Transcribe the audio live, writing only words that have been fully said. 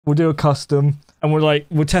We'll do a custom, and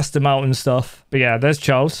we'll test them out and stuff. But yeah, there's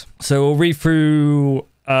Charles. So we'll read through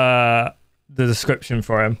the description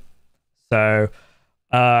for him. So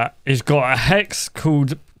he's got a hex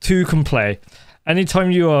called Two Can Play. Anytime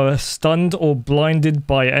you are stunned or blinded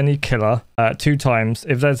by any killer 2 times,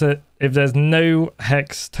 if there's no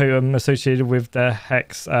hex totem associated with the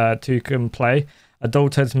hex 2 Can Play, a dull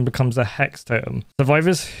totem becomes a hex totem.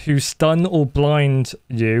 Survivors who stun or blind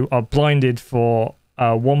you are blinded for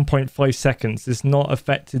 1.5 seconds. It's not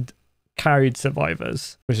affected carried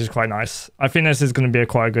survivors, which is quite nice. I think this is going to be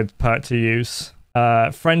quite a good perk to use.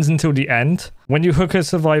 Friends until the end. When you hook a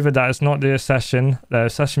survivor that is not the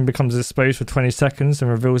session becomes exposed for 20 seconds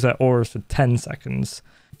and reveals their auras for 10 seconds.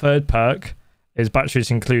 Third perk is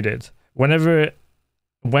batteries included.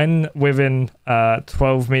 When within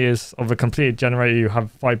 12 meters of a completed generator, you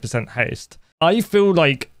have 5% haste. I feel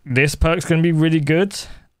like this perk's going to be really good.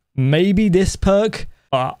 Maybe this perk,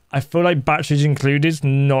 but I feel like batteries included is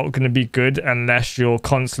not going to be good unless you're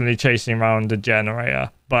constantly chasing around the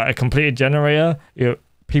generator. But a completed generator,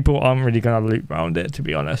 people aren't really going to loop around it, to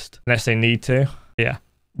be honest, unless they need to. Yeah,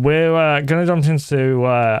 we're going to jump into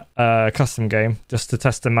a custom game just to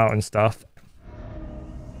test them out and stuff.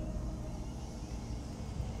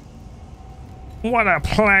 Wanna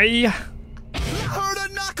play? Heard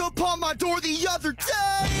a knock upon my door the other day.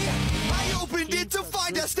 I opened it to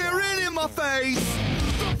find her staring in my face.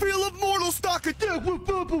 The feel of mortal stalker dead will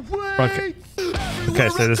bump away. Okay,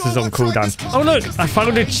 so this is on cooldown. Oh look, I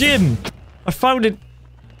found a gym. I found it.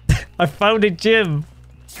 I found a gym.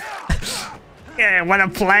 Yeah, wanna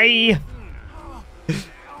play?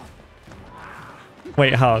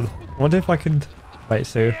 Wait, hold on. What if I can? Wait,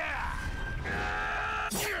 so.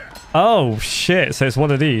 Oh shit! So it's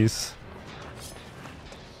one of these.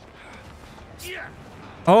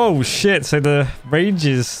 Oh shit! So the range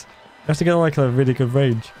is. You have to get like a really good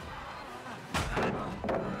range.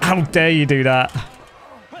 How dare you do that?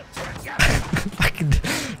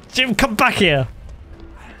 Jim, come back here!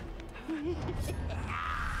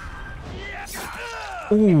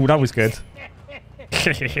 Ooh, that was good.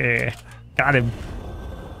 Got him.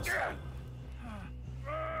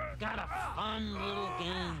 Got a fun little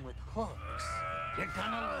game with hooks. You're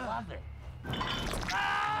gonna love it.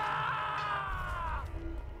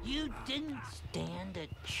 You didn't stand a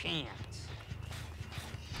chance.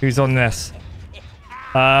 Who's on this?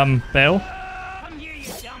 Bill? Come here,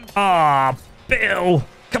 you dumb. Ah, Bill!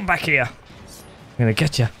 Come back here. I'm gonna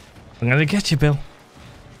get you. I'm gonna get you, Bill.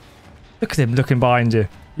 Look at him looking behind you.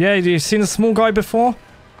 Yeah, you seen a small guy before?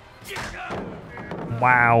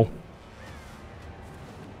 Wow.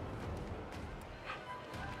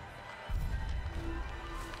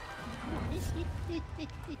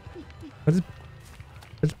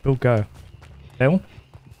 Where did Bill go? Bill?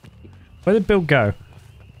 Where did Bill go?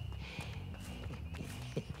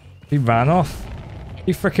 He ran off.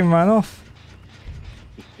 He freaking ran off.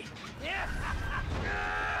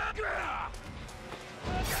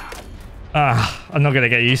 Ah, I'm not gonna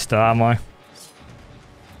get used to that, am I?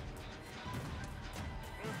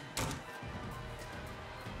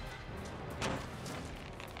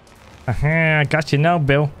 I got you now,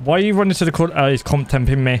 Bill. Why are you running to the corner? Oh, he's comp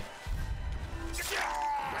temping me.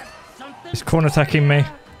 He's corner attacking me.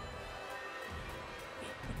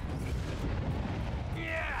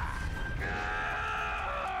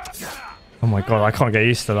 Oh my god, I can't get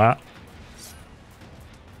used to that.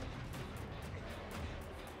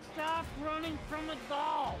 Stop running from a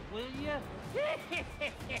doll, will you?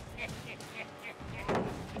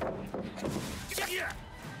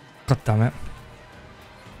 God damn it.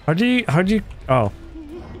 How do you, oh.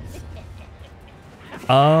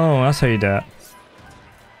 Oh, that's how you do it.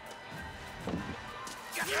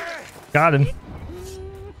 Got him.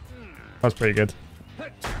 That's pretty good.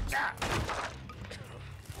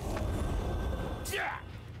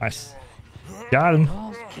 Nice. Got him.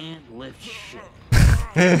 Dolls can't lift shit.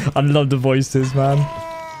 I love the voices, man.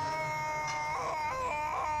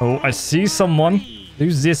 Oh, I see someone.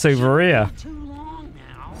 Who's this over here? Too long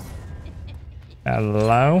now.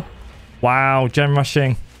 Hello? Wow, gem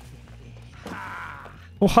rushing.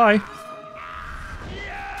 Oh, hi.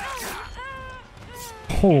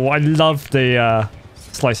 Oh, I love the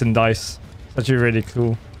slice and dice. It's actually really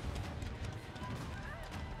cool.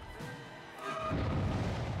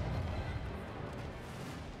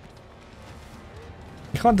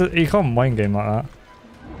 You can't mind game like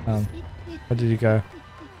that. Where did you go?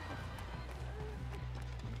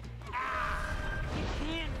 You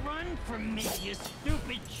can't run from me, you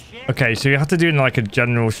stupid shit. Okay, so you have to do it in like a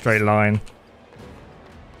general straight line.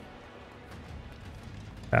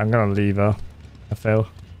 Yeah, I'm gonna leave her. I feel.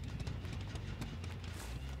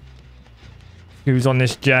 Who's on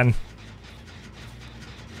this gen?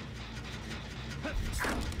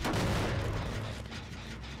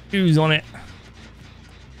 Who's on it?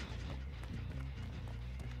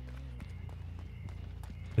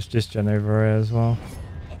 There's this gen over here as well.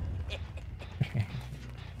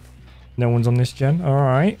 No one's on this gen. All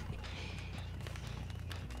right.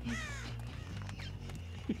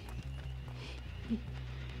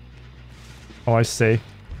 Oh, I see.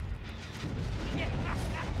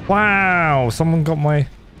 Wow, someone got my...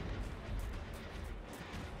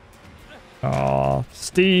 Oh,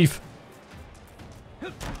 Steve.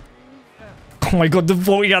 Oh my god, the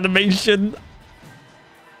volley animation.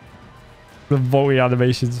 The volley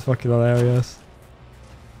animation is fucking hilarious.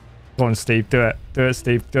 Go on, Steve, do it. Do it,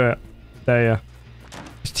 Steve, do it. There you.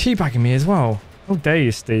 He's teabagging me as well. How dare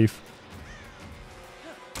you, Steve.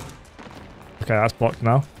 Okay, that's blocked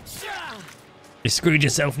now. You screwed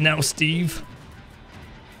yourself now, Steve.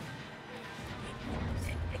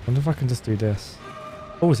 I wonder if I can just do this.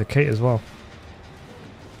 Oh, there's a Kate as well.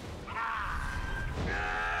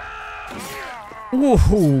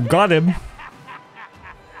 Ooh, got him.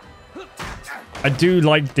 I do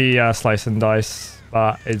like the slice and dice,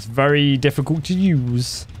 but it's very difficult to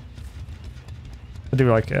use. I do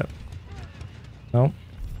like it. No.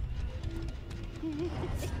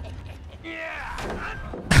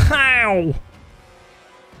 Ow!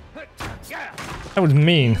 That was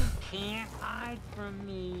mean. Can't hide from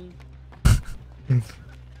me.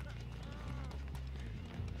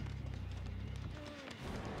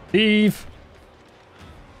 Steve!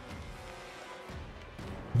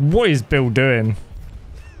 What is Bill doing?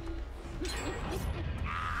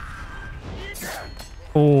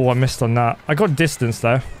 Oh, I missed on that. I got distance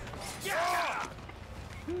though.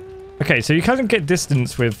 Okay, so you can't get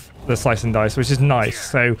distance with the slice and dice, which is nice.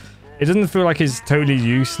 So it doesn't feel like it's totally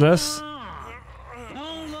useless.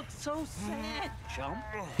 Don't look so sad, chump.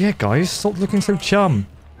 Yeah, guys, stop looking so chum.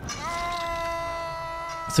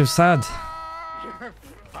 So sad.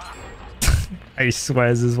 Ace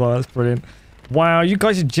swears as well. That's brilliant. Wow, you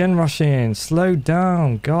guys are gen rushing. Slow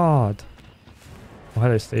down, God. Oh,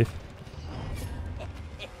 hello, Steve.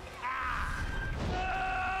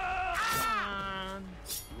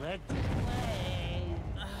 Let's play.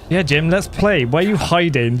 Yeah, Jim, let's play. Where are you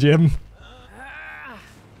hiding, Jim?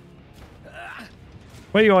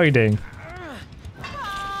 Where are you hiding?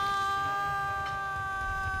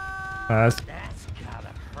 That's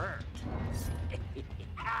gotta hurt.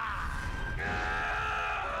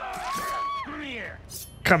 Come here.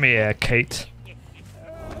 Come here, Kate.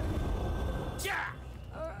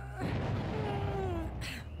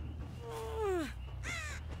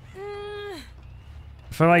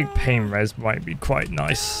 I feel like pain res might be quite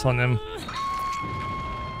nice on him.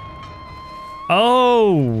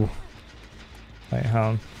 Oh! Wait, hang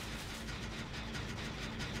on.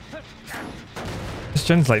 This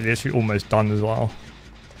gen's like literally almost done as well.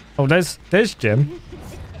 Oh, there's Jim.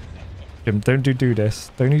 Jim, don't do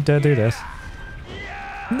this. Don't you dare do this.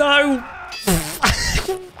 No!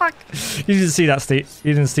 Fuck. You didn't see that, Steve.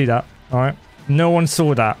 You didn't see that. Alright? No one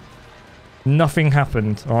saw that. Nothing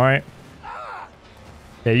happened. Alright?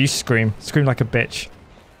 Yeah, you scream. Scream like a bitch.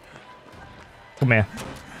 Come here.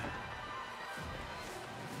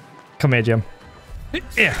 Come here, Jim.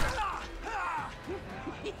 Yeah.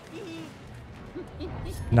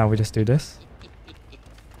 Now we just do this.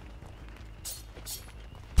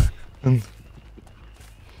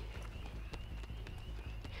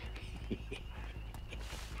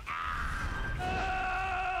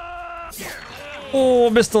 Oh,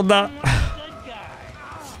 missed on that.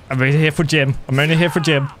 I'm only here for Jim. I'm only here for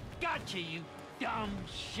Jim. Gotcha, you dumb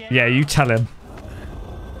shit. Yeah, you tell him.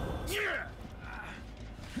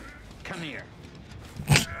 Come here.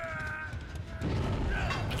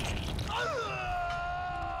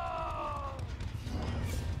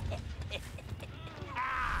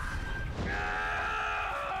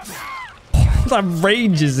 That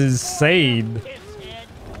rage is insane.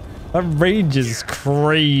 That rage is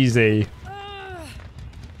crazy.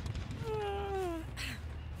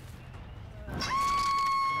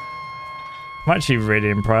 I'm actually really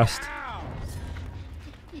impressed.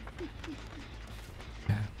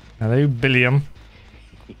 Hello, Billiam.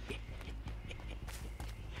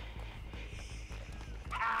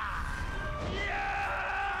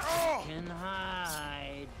 Can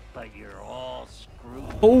hide, but you're all screwed.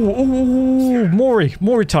 Oh,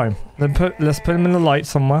 Mori time. Let's put him in the light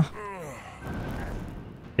somewhere.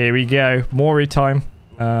 Here we go, Mori time.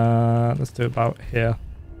 Let's do it about here.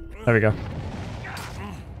 There we go.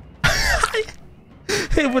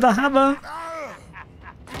 Hit with a hammer.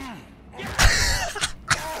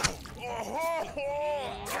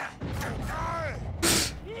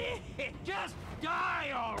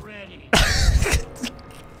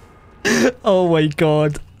 Oh my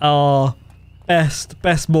god. Oh,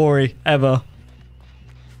 best mori ever.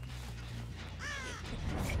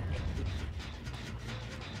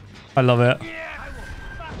 I love it. I will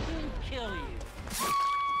fucking kill you.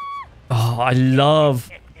 Oh, I love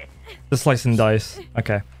the slice and dice.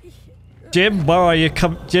 Okay. Jim, where are you?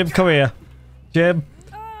 Jim, come here. Jim.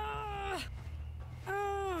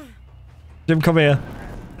 Jim, come here.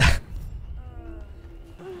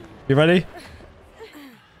 You ready?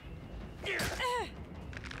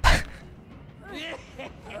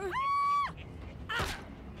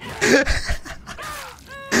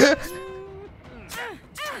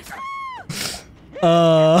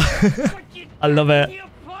 I love it.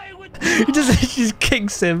 He just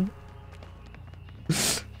kicks him.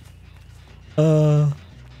 Right,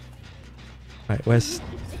 where's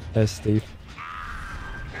Steve?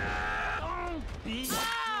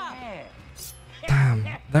 Damn,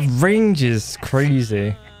 that range is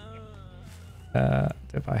crazy.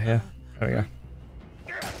 About here. There we go.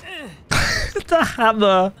 The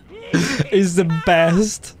hammer is the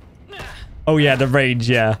best. Oh yeah, the range,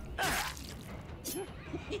 yeah.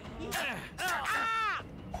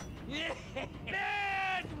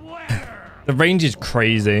 The range is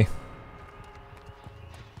crazy.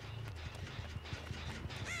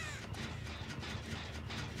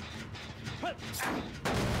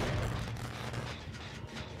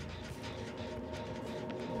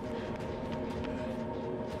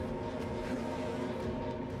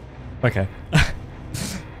 Okay.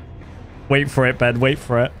 Wait for it, Ben. Wait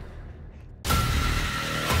for it.